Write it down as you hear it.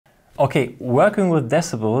Okay, working with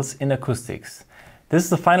decibels in acoustics. This is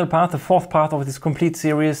the final part, the fourth part of this complete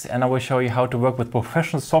series, and I will show you how to work with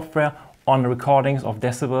professional software on recordings of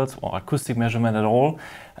decibels or acoustic measurement at all.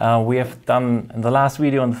 We have done in the last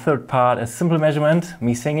video, in the third part, a simple measurement,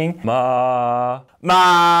 me singing ma,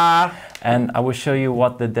 ma, and I will show you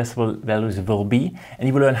what the decibel values will be, and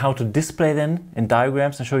you will learn how to display them in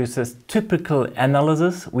diagrams and show you this typical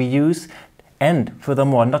analysis we use. And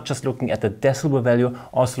furthermore, not just looking at the decibel value,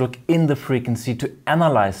 also look in the frequency to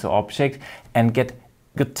analyze the object and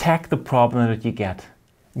attack the problem that you get.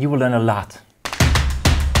 You will learn a lot.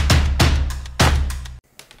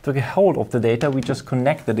 To get hold of the data, we just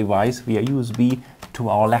connect the device via USB to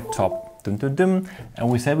our laptop. Dum, dum, dum.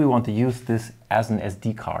 And we said we want to use this as an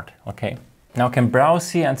SD card. Okay. Now I can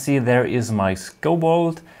browse here and see there is my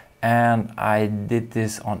scope, and I did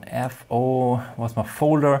this on FO, was my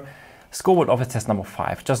folder. Scope office test number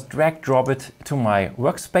 5. Just drag drop it to my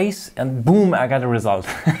workspace and boom, I got a result.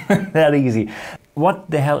 That easy.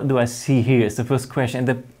 What the hell do I see here is the first question. And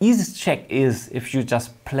the easiest check is if you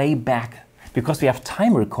just play back. Because we have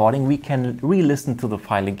time recording, we can re-listen to the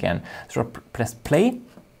file again. So press play.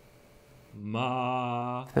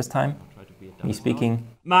 Ma. First time, me speaking.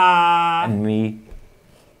 Ma. And me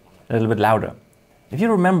a little bit louder. If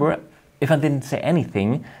you remember, if I didn't say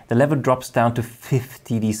anything, the level drops down to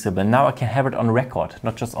 50 decibel. Now I can have it on record,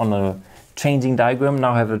 not just on a changing diagram.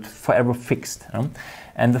 Now I have it forever fixed.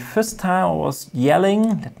 And the first time I was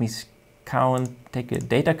yelling, let me count, take a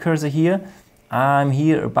data cursor here. I'm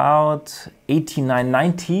here about 89,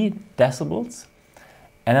 90 decibels.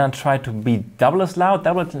 And I try to be double as loud.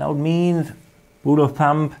 Double as loud means, rule of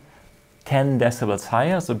thumb, 10 decibels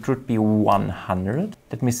higher, so it should be 100.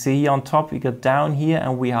 Let me see here on top, we get down here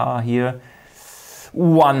and we are here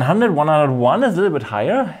 100, 101 is a little bit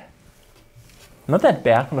higher. Not that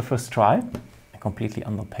bad from the first try. Completely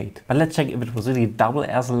underpaid. But let's check if it was really double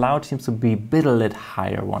as loud. Seems to be a bit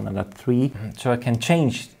higher, 103. So I can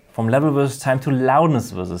change from level versus time to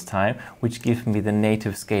loudness versus time, which gives me the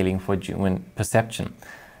native scaling for human perception.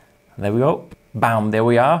 There we go. Bam, there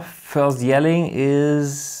we are. First yelling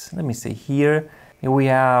is, let me see here we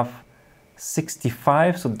have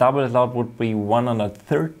 65, so double as loud would be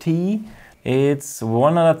 130. It's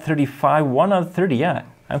 135, 130, yeah,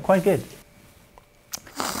 I'm quite good.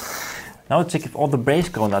 Now let's check if all the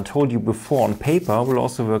breakdown I told you before on paper will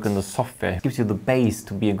also work in the software. It gives you the base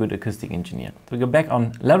to be a good acoustic engineer. So we go back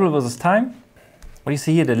on level versus time. What you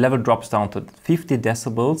see here, the level drops down to 50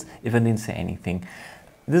 decibels if I didn't say anything.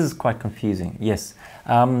 This is quite confusing, yes.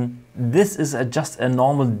 This is just a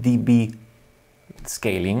normal dB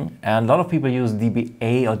scaling, and a lot of people use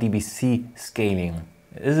dBA or dBc scaling.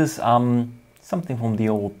 This is something from the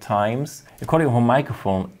old times. According to a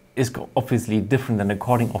microphone is obviously different than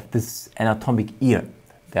according of this anatomic ear.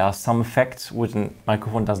 There are some effects which a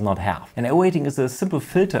microphone does not have. And awaiting is a simple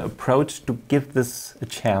filter approach to give this a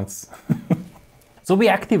chance. So we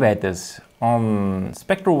activate this on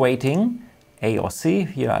spectral weighting, A or C.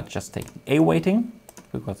 Here I just take A weighting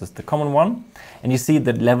because it's the common one. And you see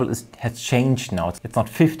the level has changed now. It's not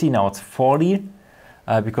 50, now it's 40.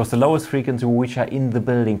 Because the lowest frequency which are in the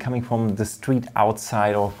building, coming from the street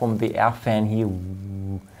outside or from the air fan here,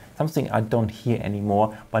 something I don't hear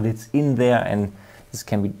anymore, but it's in there, and this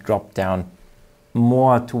can be dropped down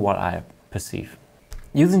more to what I perceive.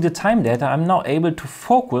 Using the time data, I'm now able to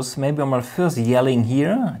focus maybe on my first yelling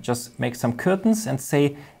here, just make some curtains and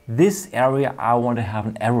say, this area I want to have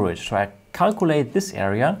an average. So I calculate this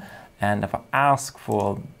area, and if I ask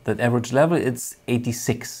for the average level, it's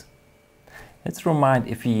 86. Let's remind,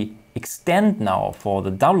 if we extend now for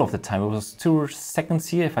the double of the time, it was 2 seconds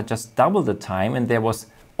here. If I just double the time and there was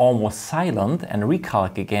almost silent and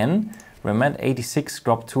recalc again, remember 86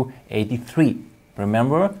 dropped to 83.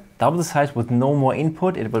 Remember, double the size with no more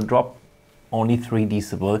input, it will drop only 3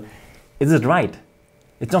 decibel. Is it right?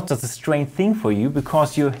 It's not just a strange thing for you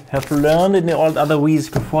because you have learned it in all other ways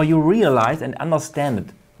before you realize and understand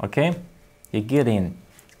it. Okay? You get in.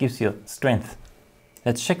 It gives you strength.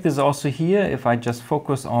 Let's check this also here. If I just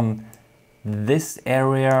focus on this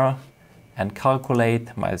area and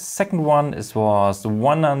calculate my second one, it was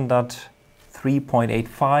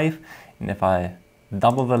 103.85. And if I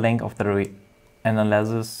double the length of the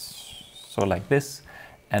analysis, so like this,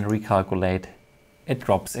 and recalculate, it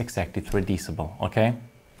drops exactly 3 decibel, okay?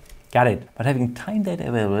 Got it. But having time data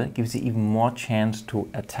available gives you even more chance to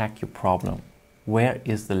attack your problem. Where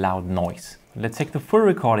is the loud noise? Let's take the full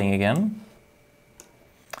recording again.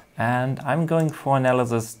 And I'm going for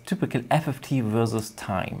analysis, typical FFT versus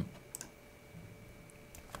time.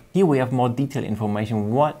 Here we have more detailed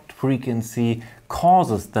information, what frequency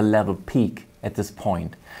causes the level peak at this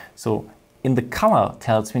point. So in the color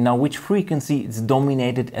tells me now which frequency is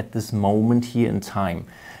dominated at this moment here in time.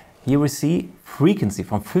 Here we see frequency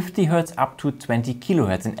from 50 Hz up to 20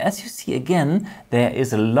 kHz. And as you see again, there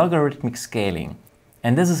is a logarithmic scaling.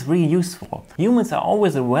 And this is really useful. Humans are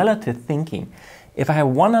always a relative thinking. If I have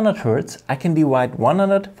 100 Hz, I can divide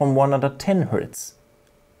 100 from 110 Hz.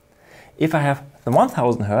 If I have the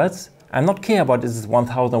 1000 Hz, I'm not care about is it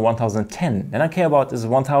 1000 or 1010. Then I care about is it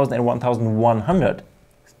 1000 and 1100.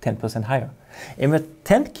 It's 10% higher. And with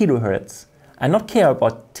 10 kHz, I not care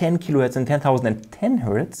about 10 kHz and 10,010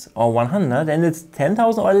 Hz or 100, and it's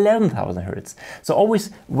 10,000 or 11,000 Hz. So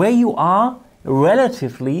always where you are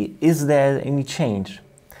relatively, is there any change?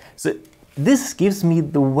 So this gives me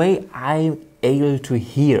the way I'm able to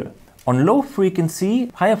hear. On low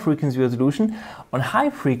frequency, higher frequency resolution, on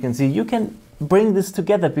high frequency, you can bring this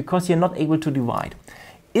together because you're not able to divide.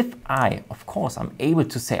 If of course, I'm able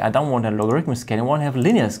to say I don't want a logarithmic scaling, I want to have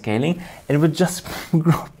linear scaling, and it would just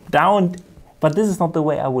go down. But this is not the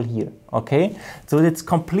way I will hear, okay? So it's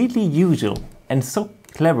completely usual and so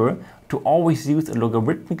clever to always use a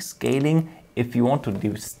logarithmic scaling if you want to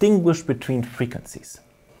distinguish between frequencies.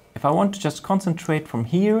 If I want to just concentrate from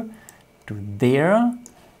here to there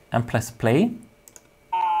and press play,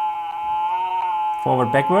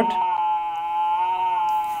 forward, backward.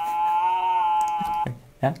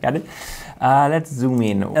 Yeah, got it? Let's zoom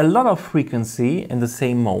in. A lot of frequency in the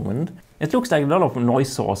same moment. It looks like a lot of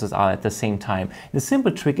noise sources are at the same time. The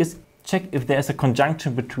simple trick is check if there's a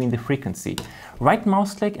conjunction between the frequency. Right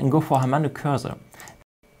mouse click and go for harmonic cursor.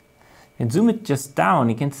 And zoom it just down.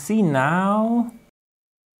 You can see now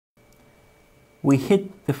we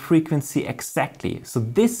hit the frequency exactly. So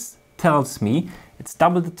this tells me it's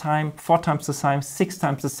double the time, 4 times the time, 6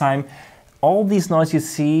 times the time. All these noise you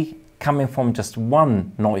see coming from just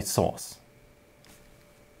one noise source.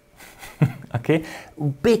 Okay,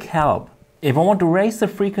 big help. If I want to raise the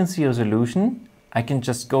frequency resolution, I can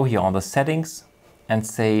just go here on the settings and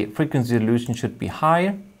say frequency resolution should be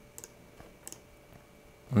higher.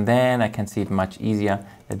 And then I can see it much easier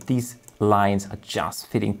that these lines are just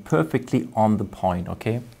fitting perfectly on the point,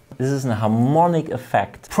 okay? This is a harmonic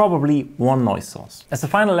effect, probably one noise source. As a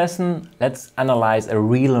final lesson, let's analyze a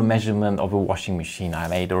real measurement of a washing machine I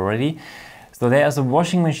made already. So there's a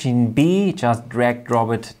washing machine B, just drag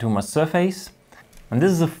drop it to my surface. And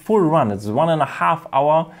this is a full run, it's 1.5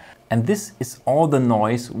 hours. And this is all the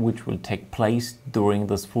noise which will take place during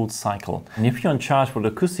this full cycle. And if you're in charge for the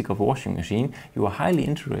acoustic of a washing machine, you are highly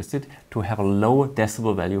interested to have a low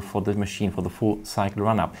decibel value for the machine for the full cycle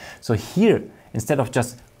run up. So here, instead of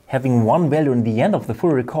just having one value in the end of the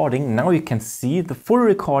full recording, now you can see the full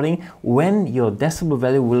recording when your decibel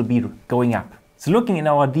value will be going up. So looking in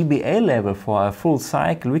our dBA level for a full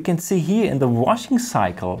cycle, we can see here in the washing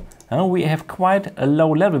cycle, we have quite a low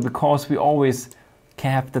level because we always can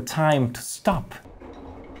have the time to stop.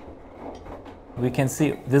 We can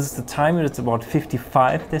see this is the timer, it's about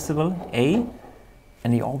 55 decibel A,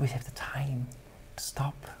 and you always have the time to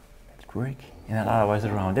stop, let it work, and then otherwise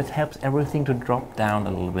around. That helps everything to drop down a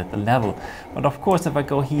little bit, the level. But of course, if I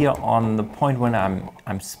go here on the point when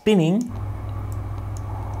I'm spinning,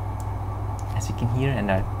 as you can hear,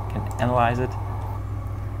 and I can analyze it.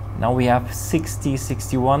 Now we have 60,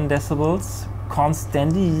 61 decibels,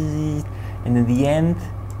 constant, and in the end,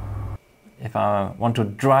 if I want to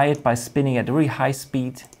dry it by spinning at a very high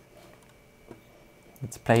speed,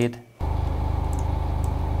 let's play it,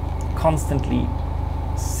 constantly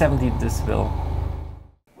 70 decibel.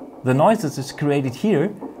 The noise that is created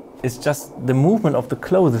here is just the movement of the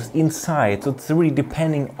clothes inside, so it's really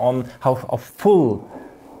depending on how full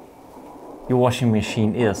your washing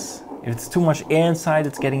machine is. If it's too much air inside,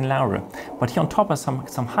 it's getting louder. But here on top is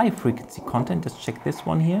some high frequency content. Just check this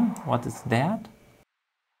one here. What is that?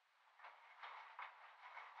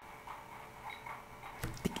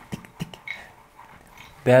 Tick, tick, tick.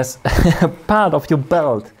 There's a part of your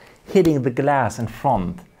belt hitting the glass in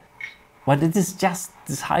front. But it is just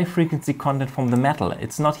this high frequency content from the metal.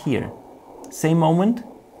 It's not here. Same moment,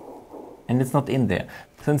 and it's not in there.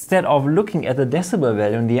 So instead of looking at the decibel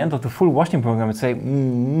value in the end of the full washing program and say,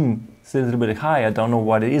 it's a little bit high, I don't know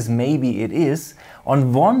what it is, maybe it is.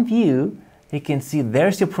 On one view, you can see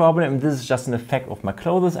there's your problem, and this is just an effect of my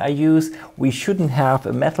clothes I use. We shouldn't have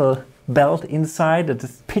a metal belt inside that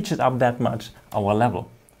just pitches up that much our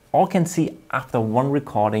level. All can see after one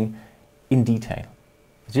recording in detail.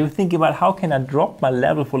 So you think about how can I drop my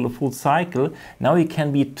level for the full cycle, now you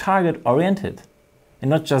can be target oriented. And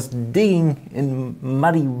not just digging in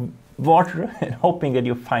muddy water and hoping that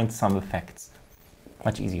you find some effects.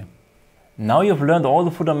 Much easier. Now you've learned all the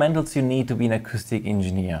fundamentals you need to be an acoustic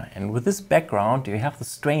engineer. And with this background, you have the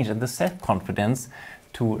strength and the self-confidence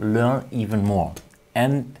to learn even more.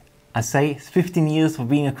 And I say 15 years of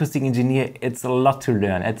being an acoustic engineer, it's a lot to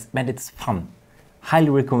learn. It's fun. Highly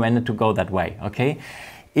recommended to go that way, okay?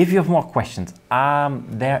 If you have more questions,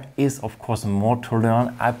 there is of course more to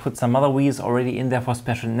learn. I put some other videos already in there for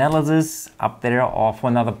special analysis up there, or for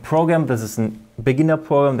another program. This is a beginner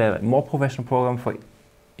program, there are more professional program for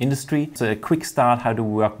industry. So a quick start how to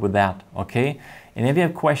work with that, okay? And if you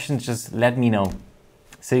have questions, just let me know.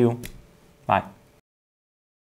 See you. Bye.